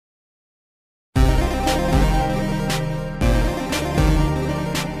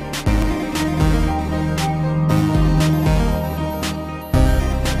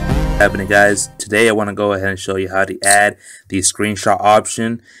Happening, guys. Today I want to go ahead and show you how to add the screenshot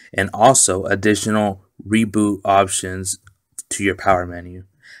option and also additional reboot options to your power menu.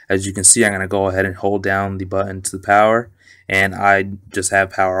 As you can see, I'm going to go ahead and hold down the button to the power, and I just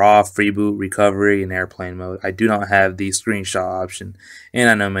have power off, reboot, recovery, and airplane mode. I do not have the screenshot option, and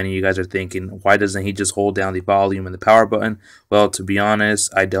I know many of you guys are thinking, why doesn't he just hold down the volume and the power button? Well, to be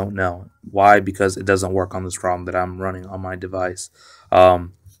honest, I don't know. Why? Because it doesn't work on this ROM that I'm running on my device.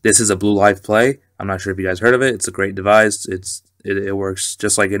 This is a Blue Life Play. I'm not sure if you guys heard of it. It's a great device. It works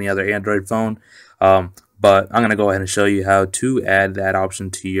just like any other Android phone. But I'm going to go ahead and show you how to add that option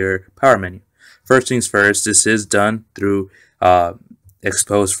to your power menu. First things first, this is done through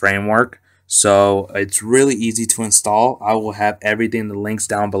Expose Framework. So it's really easy to install. I will have everything in the links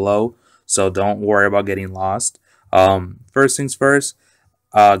down below, so don't worry about getting lost. First things first,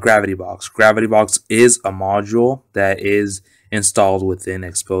 Gravity Box. Gravity Box is a module that is installed within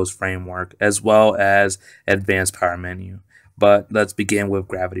Expose Framework as well as Advanced Power Menu. But let's begin with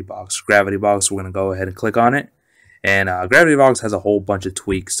Gravity Box. Gravity Box, we're going to go ahead and click on it. And Gravity Box has a whole bunch of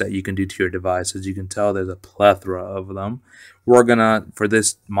tweaks that you can do to your device. As you can tell, there's a plethora of them. For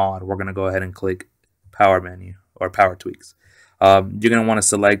this mod, we're going to go ahead and click Power Menu or Power Tweaks. You're going to want to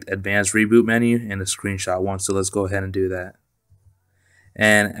select Advanced Reboot Menu and the Screenshot one. So let's go ahead and do that.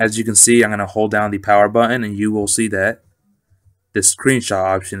 And as you can see, I'm going to hold down the power button, and you will see that the screenshot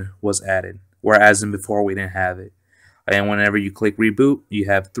option was added, whereas in before we didn't have it. And whenever you click reboot, you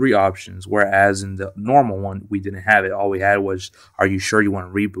have 3 options, whereas in the normal one we didn't have it. All we had was, are you sure you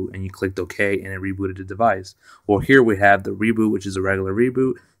want to reboot? And you clicked OK, and it rebooted the device. Well, here we have the reboot, which is a regular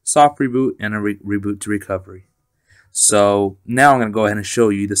reboot, soft reboot, and a reboot to recovery. So now I'm going to go ahead and show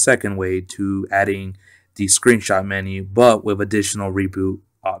you the second way to adding the screenshot menu, but with additional reboot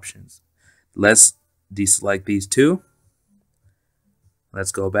options. Let's deselect these two.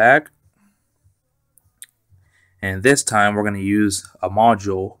 Let's go back. And this time we're going to use a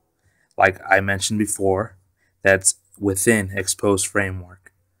module, like I mentioned before, that's within Expose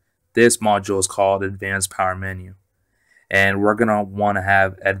Framework. This module is called Advanced Power Menu. And we're going to want to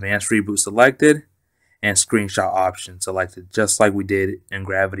have Advanced Reboot selected and Screenshot option selected, just like we did in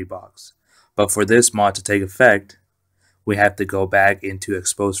Gravity Box. But for this mod to take effect, we have to go back into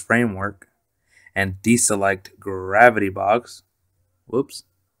Expose Framework and deselect Gravity Box.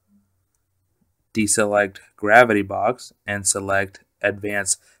 Deselect Gravity Box and select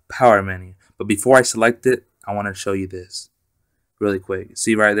Advanced Power Menu. But before I select it, I want to show you this really quick.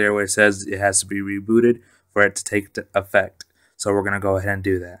 See right there where it says it has to be rebooted for it to take effect. So we're going to go ahead and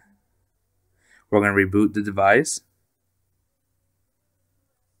do that. We're going to reboot the device.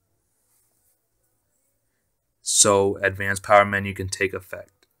 So Advanced Power Menu can take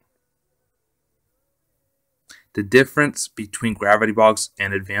effect. The difference between Gravity Box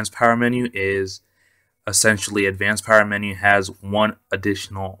and Advanced Power Menu is essentially Advanced Power Menu has one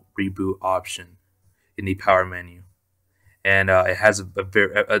additional reboot option in the power menu. And it has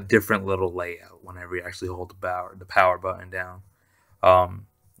a different little layout whenever you actually hold the power button down. I'm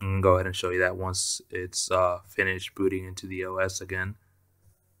going to go ahead and show you that once it's finished booting into the OS again.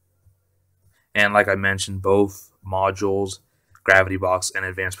 And like I mentioned, both modules, Gravity Box and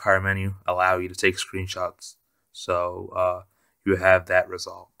Advanced Power Menu, allow you to take screenshots. So you have that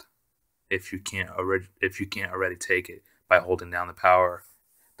resolved if you can't already take it by holding down the power,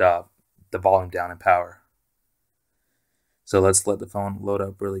 the volume down in power. So let's let the phone load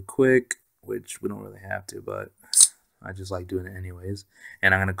up really quick, which we don't really have to, but I just like doing it anyways.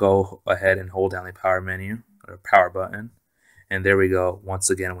 And I'm going to go ahead and hold down the power menu or power button. And there we go. Once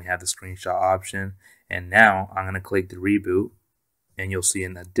again, we have the screenshot option. And now I'm going to click the reboot, and you'll see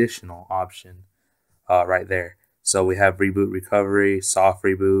an additional option right there. So we have reboot recovery, soft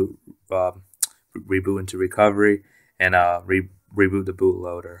reboot, reboot into recovery, and reboot the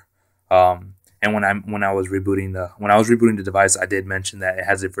bootloader. And when I was rebooting the device, I did mention that it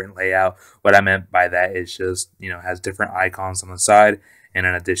has a different layout. What I meant by that is just, has different icons on the side and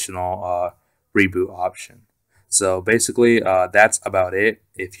an additional reboot option. So basically, that's about it.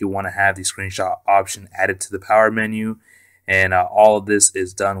 If you want to have the screenshot option added to the power menu, and all of this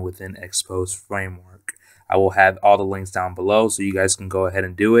is done within Expose Framework. I will have all the links down below, so you guys can go ahead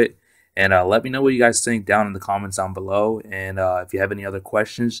and do it. And let me know what you guys think down in the comments down below. And if you have any other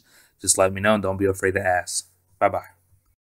questions, just let me know, and don't be afraid to ask. Bye-bye.